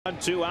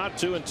2 out,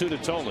 2-2 to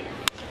Thole.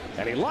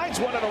 And he lines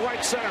one to the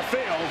right center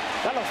field.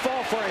 That'll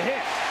fall for a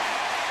hit.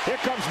 Here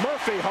comes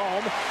Murphy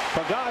home.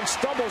 Pagan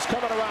stumbles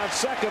coming around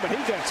second, but he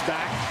gets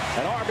back.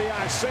 An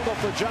RBI single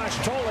for Josh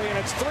Thole, and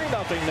it's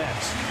 3-0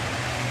 Nets.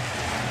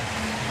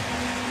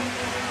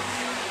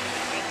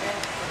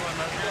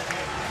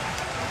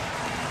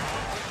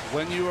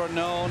 When you are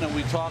known, and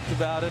we talked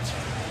about it,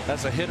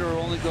 as a hitter who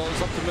only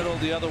goes up the middle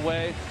the other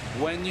way,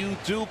 when you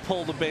do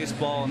pull the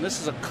baseball, and this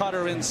is a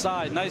cutter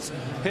inside, nice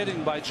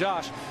hitting by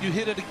Josh, you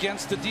hit it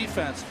against the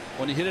defense.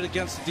 When you hit it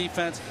against the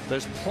defense,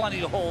 there's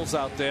plenty of holes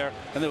out there,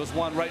 and there was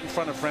one right in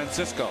front of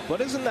Francisco.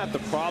 But isn't that the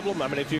problem? I mean, if you